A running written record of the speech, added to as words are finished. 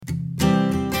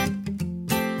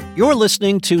You're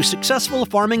listening to Successful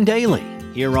Farming Daily.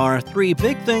 Here are 3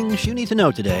 big things you need to know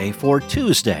today for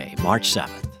Tuesday, March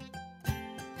 7th.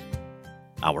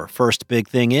 Our first big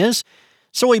thing is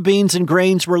soybeans and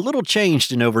grains were little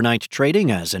changed in overnight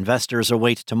trading as investors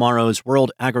await tomorrow's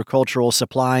World Agricultural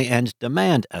Supply and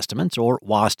Demand Estimates, or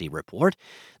WASDE report.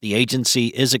 The agency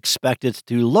is expected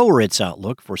to lower its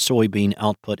outlook for soybean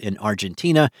output in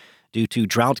Argentina due to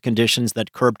drought conditions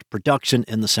that curbed production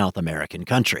in the South American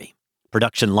country.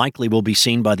 Production likely will be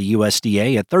seen by the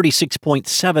USDA at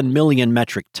 36.7 million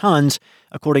metric tons,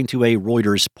 according to a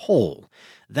Reuters poll.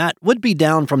 That would be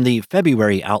down from the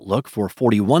February outlook for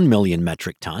 41 million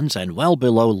metric tons and well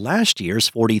below last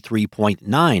year's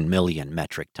 43.9 million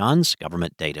metric tons,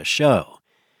 government data show.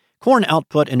 Corn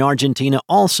output in Argentina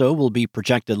also will be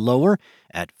projected lower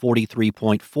at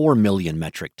 43.4 million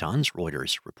metric tons,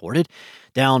 Reuters reported,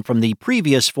 down from the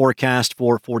previous forecast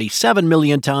for 47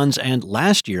 million tons and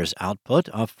last year's output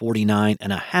of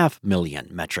 49.5 million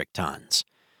metric tons.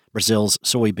 Brazil's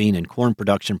soybean and corn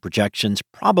production projections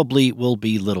probably will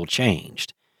be little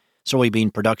changed.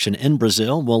 Soybean production in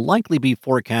Brazil will likely be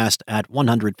forecast at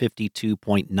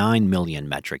 152.9 million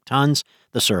metric tons,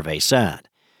 the survey said.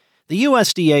 The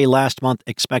USDA last month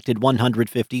expected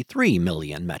 153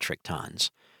 million metric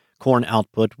tons. Corn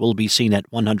output will be seen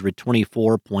at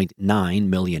 124.9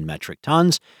 million metric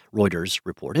tons, Reuters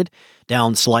reported,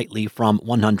 down slightly from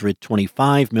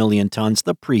 125 million tons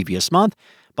the previous month,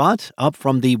 but up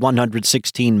from the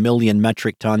 116 million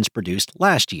metric tons produced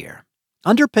last year.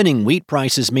 Underpinning wheat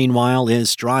prices, meanwhile,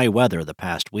 is dry weather the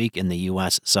past week in the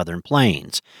U.S. Southern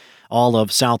Plains. All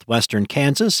of southwestern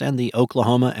Kansas and the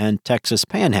Oklahoma and Texas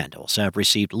panhandles have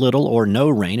received little or no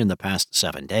rain in the past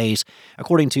 7 days,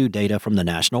 according to data from the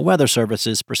National Weather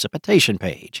Service's precipitation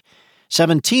page.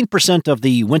 17% of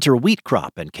the winter wheat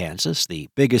crop in Kansas, the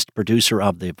biggest producer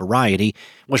of the variety,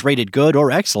 was rated good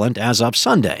or excellent as of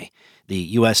Sunday.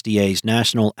 The USDA's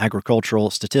National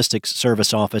Agricultural Statistics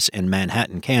Service office in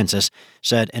Manhattan, Kansas,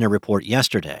 said in a report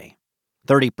yesterday.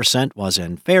 30% was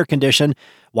in fair condition,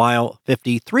 while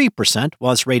 53%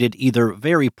 was rated either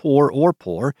very poor or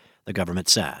poor, the government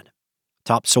said.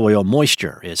 Topsoil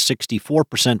moisture is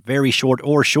 64% very short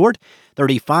or short,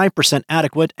 35%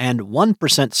 adequate, and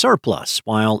 1% surplus,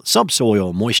 while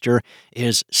subsoil moisture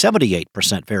is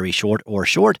 78% very short or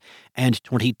short and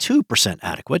 22%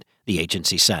 adequate, the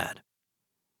agency said.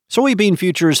 Soybean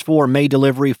futures for May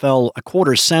delivery fell a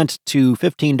quarter cent to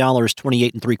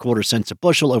 $15.2875 a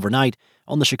bushel overnight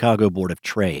on the Chicago Board of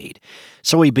Trade.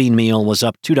 Soybean meal was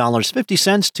up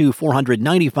 $2.50 to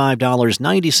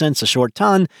 $495.90 a short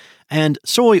ton, and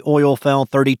soy oil fell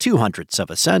 0.32 of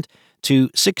a cent to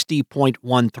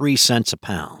 60.13 a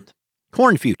pound.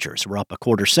 Corn futures were up a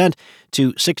quarter cent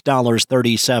to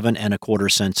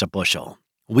 $6.37 a bushel.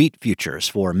 Wheat futures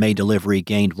for May delivery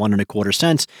gained 1.25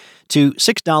 cents to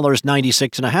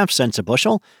 $6.96 a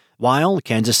bushel, while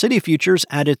Kansas City futures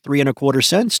added 3.25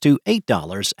 cents to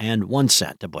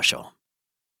 $8.01 a bushel.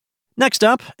 Next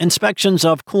up, inspections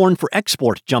of corn for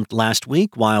export jumped last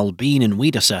week, while bean and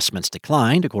wheat assessments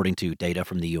declined, according to data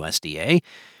from the USDA.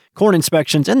 Corn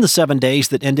inspections in the 7 days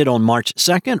that ended on March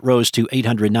 2nd rose to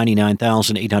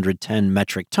 899,810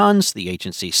 metric tons, the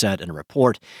agency said in a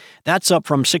report. That's up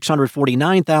from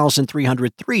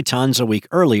 649,303 tons a week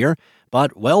earlier,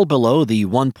 but well below the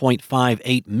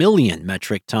 1.58 million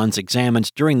metric tons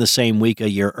examined during the same week a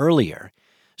year earlier.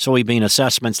 Soybean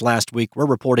assessments last week were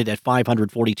reported at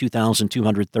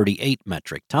 542,238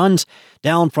 metric tons,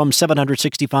 down from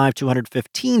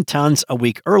 765,215 tons a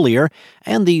week earlier,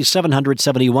 and the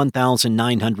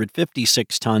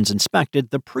 771,956 tons inspected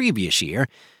the previous year,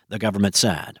 the government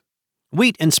said.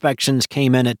 Wheat inspections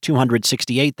came in at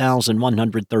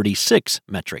 268,136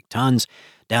 metric tons,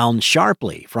 down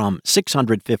sharply from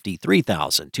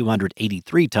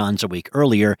 653,283 tons a week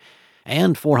earlier,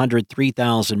 and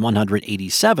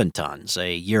 403,187 tons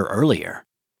a year earlier.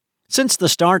 Since the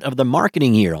start of the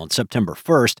marketing year on September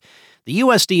 1st, the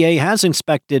USDA has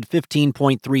inspected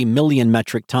 15.3 million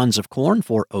metric tons of corn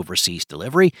for overseas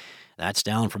delivery. That's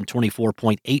down from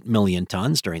 24.8 million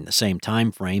tons during the same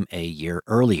time frame a year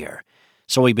earlier.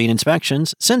 Soybean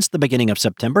inspections since the beginning of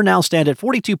September now stand at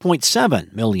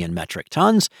 42.7 million metric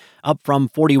tons, up from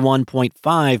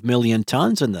 41.5 million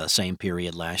tons in the same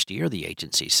period last year, the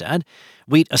agency said.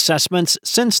 Wheat assessments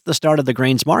since the start of the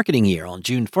grains marketing year on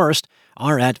June 1st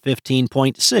are at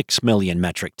 15.6 million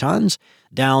metric tons,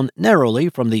 down narrowly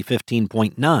from the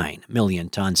 15.9 million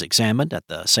tons examined at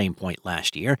the same point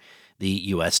last year,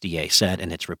 the USDA said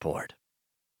in its report.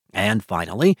 And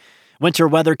finally, Winter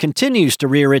weather continues to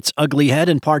rear its ugly head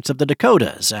in parts of the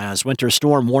Dakotas as winter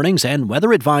storm warnings and weather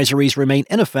advisories remain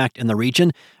in effect in the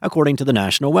region, according to the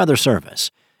National Weather Service.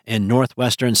 In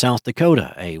northwestern South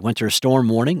Dakota, a winter storm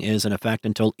warning is in effect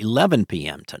until 11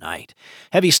 p.m. tonight.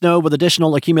 Heavy snow with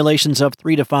additional accumulations of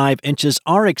 3 to 5 inches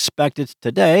are expected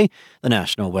today, the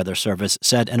National Weather Service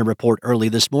said in a report early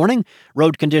this morning.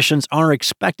 Road conditions are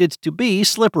expected to be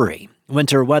slippery.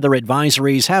 Winter weather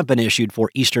advisories have been issued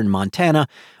for eastern Montana,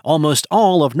 almost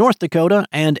all of North Dakota,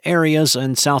 and areas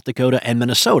in South Dakota and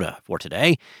Minnesota for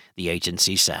today, the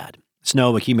agency said.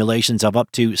 Snow accumulations of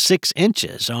up to 6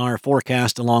 inches are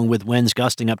forecast, along with winds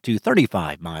gusting up to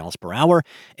 35 miles per hour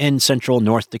in central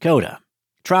North Dakota.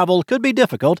 Travel could be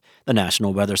difficult, the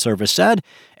National Weather Service said.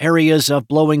 Areas of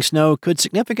blowing snow could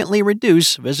significantly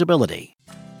reduce visibility.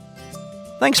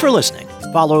 Thanks for listening.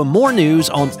 Follow more news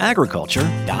on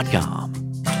agriculture.com.